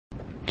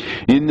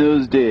In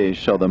those days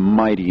shall the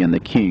mighty and the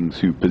kings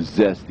who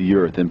possess the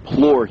earth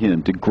implore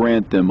him to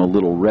grant them a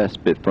little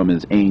respite from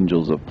his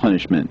angels of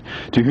punishment,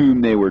 to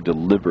whom they were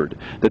delivered,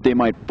 that they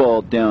might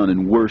fall down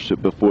and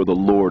worship before the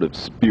Lord of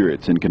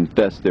spirits, and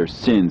confess their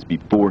sins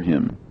before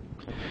him.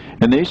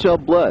 And they shall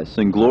bless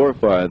and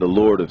glorify the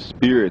Lord of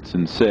spirits,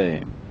 and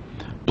say,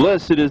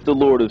 Blessed is the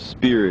Lord of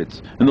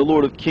spirits, and the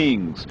Lord of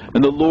kings,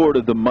 and the Lord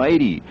of the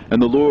mighty,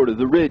 and the Lord of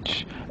the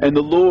rich, and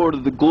the Lord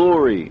of the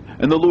glory,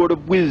 and the Lord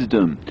of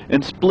wisdom,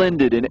 and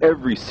splendid in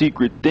every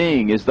secret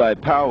thing is thy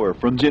power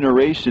from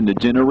generation to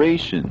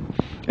generation,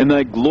 and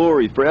thy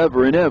glory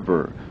forever and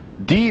ever.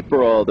 Deep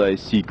are all thy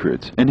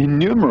secrets, and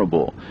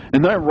innumerable,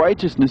 and thy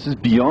righteousness is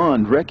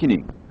beyond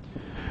reckoning.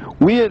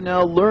 We have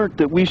now learnt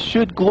that we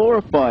should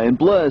glorify and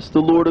bless the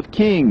Lord of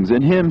kings,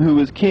 and him who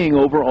is king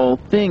over all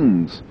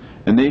things.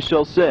 And they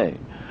shall say,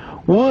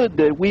 Would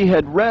that we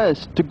had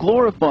rest to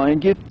glorify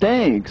and give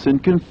thanks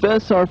and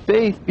confess our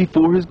faith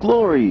before his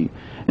glory.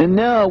 And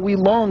now we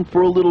long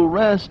for a little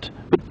rest,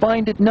 but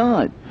find it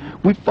not.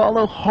 We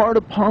follow hard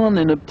upon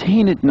and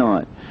obtain it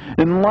not.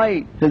 And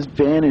light has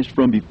vanished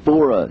from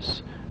before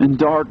us, and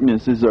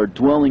darkness is our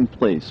dwelling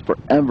place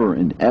forever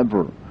and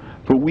ever.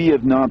 For we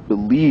have not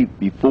believed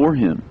before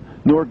him,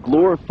 nor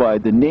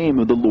glorified the name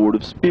of the Lord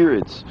of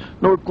spirits,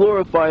 nor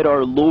glorified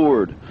our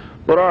Lord.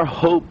 But our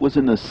hope was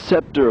in the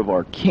scepter of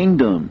our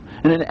kingdom,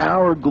 and in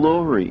our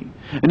glory.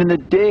 And in the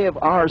day of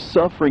our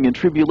suffering and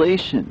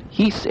tribulation,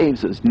 he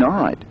saves us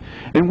not.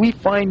 And we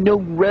find no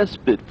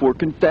respite for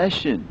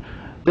confession,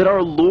 that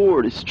our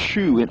Lord is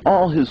true in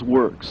all his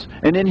works,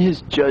 and in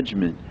his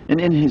judgment, and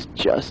in his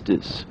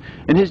justice.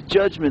 And his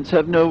judgments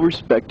have no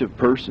respect of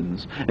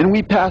persons. And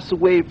we pass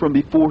away from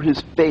before his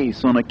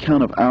face on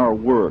account of our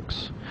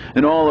works.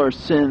 And all our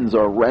sins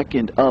are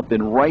reckoned up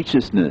in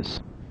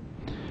righteousness.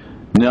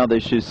 Now they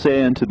should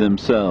say unto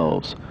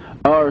themselves,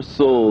 Our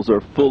souls are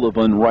full of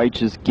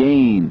unrighteous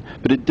gain,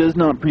 but it does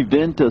not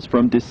prevent us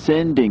from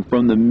descending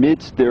from the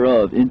midst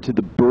thereof into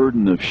the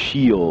burden of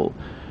Sheol.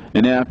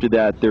 And after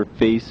that their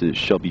faces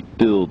shall be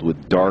filled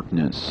with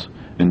darkness,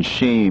 and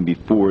shame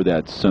before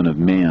that Son of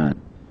Man.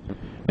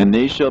 And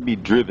they shall be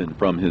driven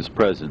from his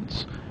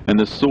presence, and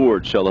the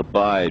sword shall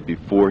abide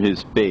before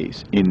his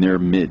face in their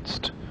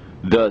midst.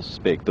 Thus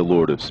spake the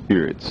Lord of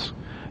spirits.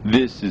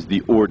 This is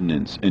the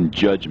ordinance and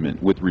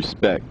judgment with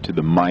respect to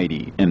the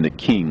mighty and the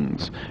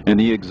kings and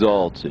the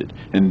exalted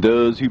and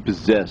those who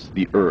possess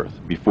the earth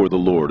before the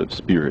Lord of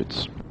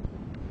spirits.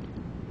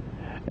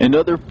 And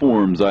other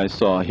forms I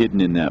saw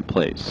hidden in that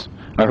place.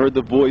 I heard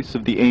the voice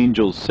of the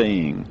angels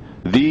saying,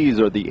 These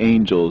are the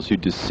angels who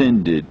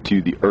descended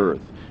to the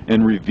earth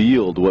and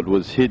revealed what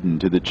was hidden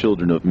to the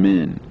children of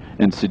men,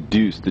 and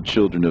seduced the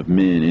children of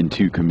men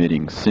into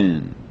committing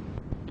sin.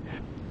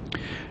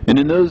 And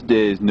in those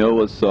days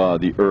Noah saw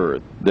the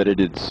earth, that it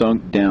had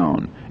sunk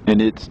down, and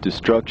its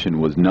destruction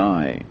was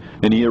nigh.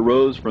 And he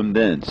arose from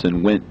thence,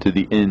 and went to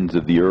the ends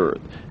of the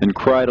earth, and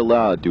cried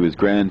aloud to his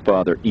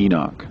grandfather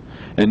Enoch.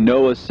 And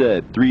Noah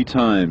said 3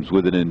 times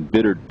with an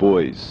embittered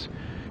voice,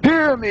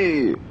 Hear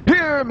me!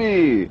 Hear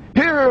me!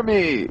 Hear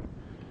me!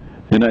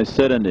 And I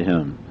said unto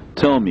him,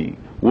 Tell me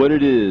what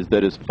it is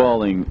that is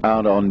falling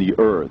out on the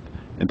earth,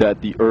 and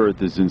that the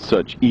earth is in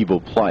such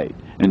evil plight,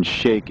 and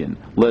shaken,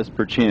 lest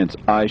perchance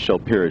I shall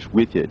perish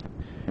with it.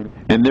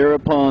 And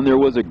thereupon there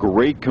was a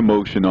great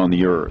commotion on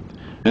the earth,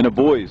 and a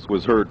voice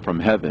was heard from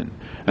heaven,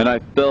 and I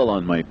fell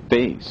on my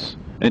face.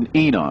 And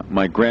Enoch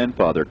my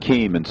grandfather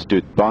came and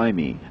stood by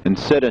me, and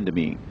said unto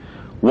me,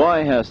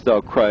 Why hast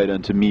thou cried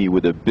unto me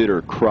with a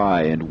bitter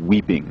cry and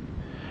weeping?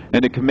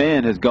 And a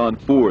command has gone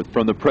forth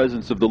from the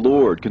presence of the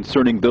Lord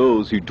concerning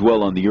those who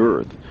dwell on the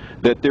earth,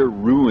 that their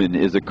ruin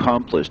is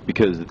accomplished,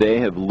 because they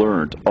have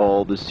learnt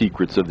all the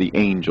secrets of the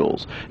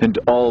angels, and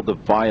all the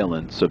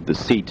violence of the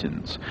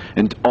Satans,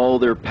 and all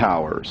their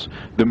powers,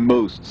 the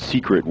most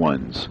secret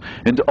ones,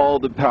 and all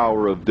the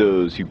power of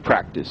those who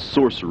practice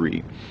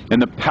sorcery,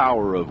 and the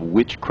power of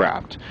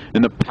witchcraft,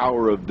 and the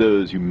power of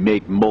those who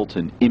make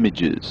molten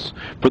images,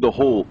 for the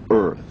whole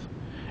earth.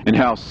 And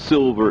how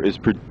silver is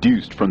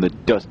produced from the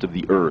dust of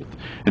the earth,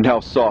 and how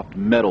soft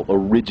metal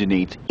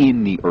originates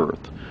in the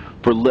earth.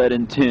 For lead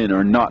and tin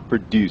are not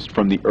produced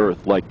from the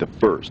earth like the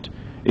first.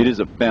 It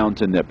is a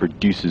fountain that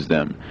produces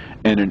them,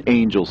 and an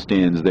angel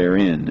stands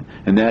therein,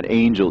 and that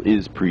angel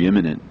is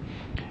preeminent.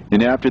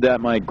 And after that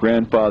my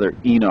grandfather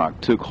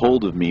Enoch took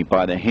hold of me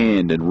by the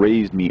hand, and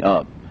raised me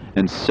up,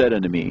 and said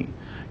unto me,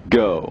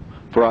 Go,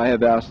 for I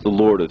have asked the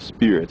Lord of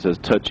spirits as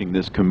touching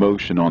this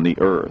commotion on the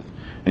earth.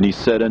 And he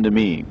said unto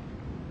me,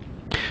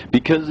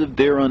 Because of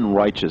their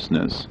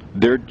unrighteousness,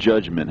 their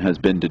judgment has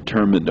been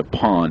determined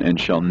upon, and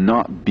shall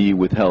not be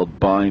withheld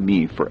by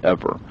me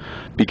forever,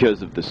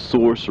 because of the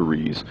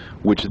sorceries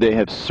which they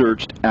have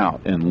searched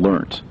out and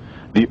learnt.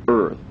 The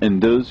earth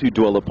and those who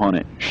dwell upon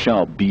it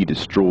shall be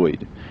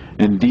destroyed,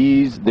 and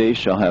these they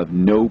shall have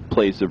no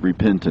place of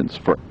repentance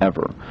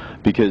forever,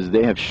 because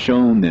they have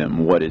shown them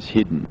what is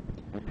hidden.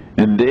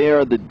 And they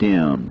are the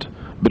damned.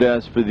 But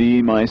as for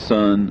thee, my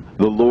son,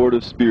 the Lord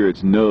of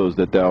spirits knows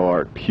that thou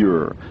art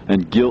pure,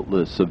 and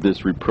guiltless of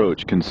this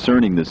reproach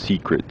concerning the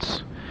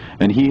secrets.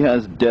 And he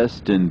has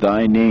destined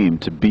thy name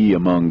to be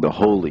among the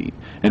holy,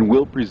 and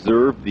will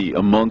preserve thee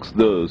amongst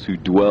those who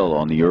dwell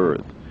on the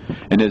earth,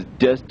 and has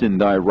destined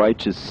thy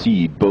righteous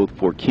seed both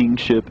for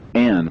kingship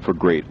and for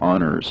great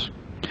honors.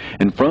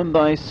 And from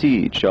thy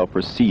seed shall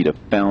proceed a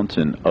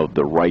fountain of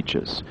the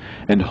righteous,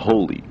 and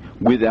holy,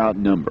 without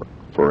number,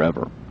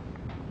 forever.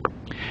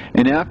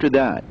 And after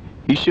that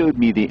he showed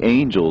me the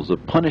angels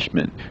of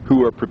punishment,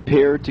 who are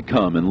prepared to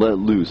come and let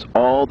loose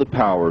all the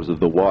powers of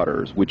the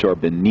waters which are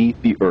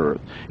beneath the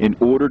earth, in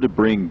order to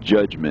bring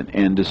judgment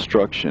and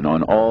destruction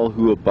on all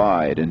who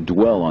abide and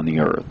dwell on the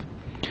earth.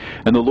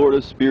 And the Lord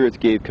of spirits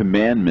gave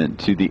commandment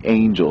to the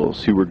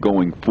angels who were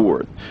going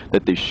forth,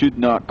 that they should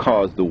not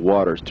cause the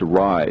waters to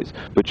rise,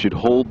 but should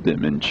hold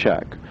them in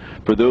check.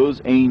 For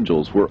those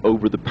angels were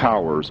over the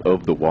powers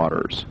of the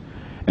waters.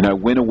 And I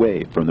went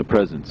away from the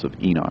presence of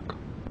Enoch.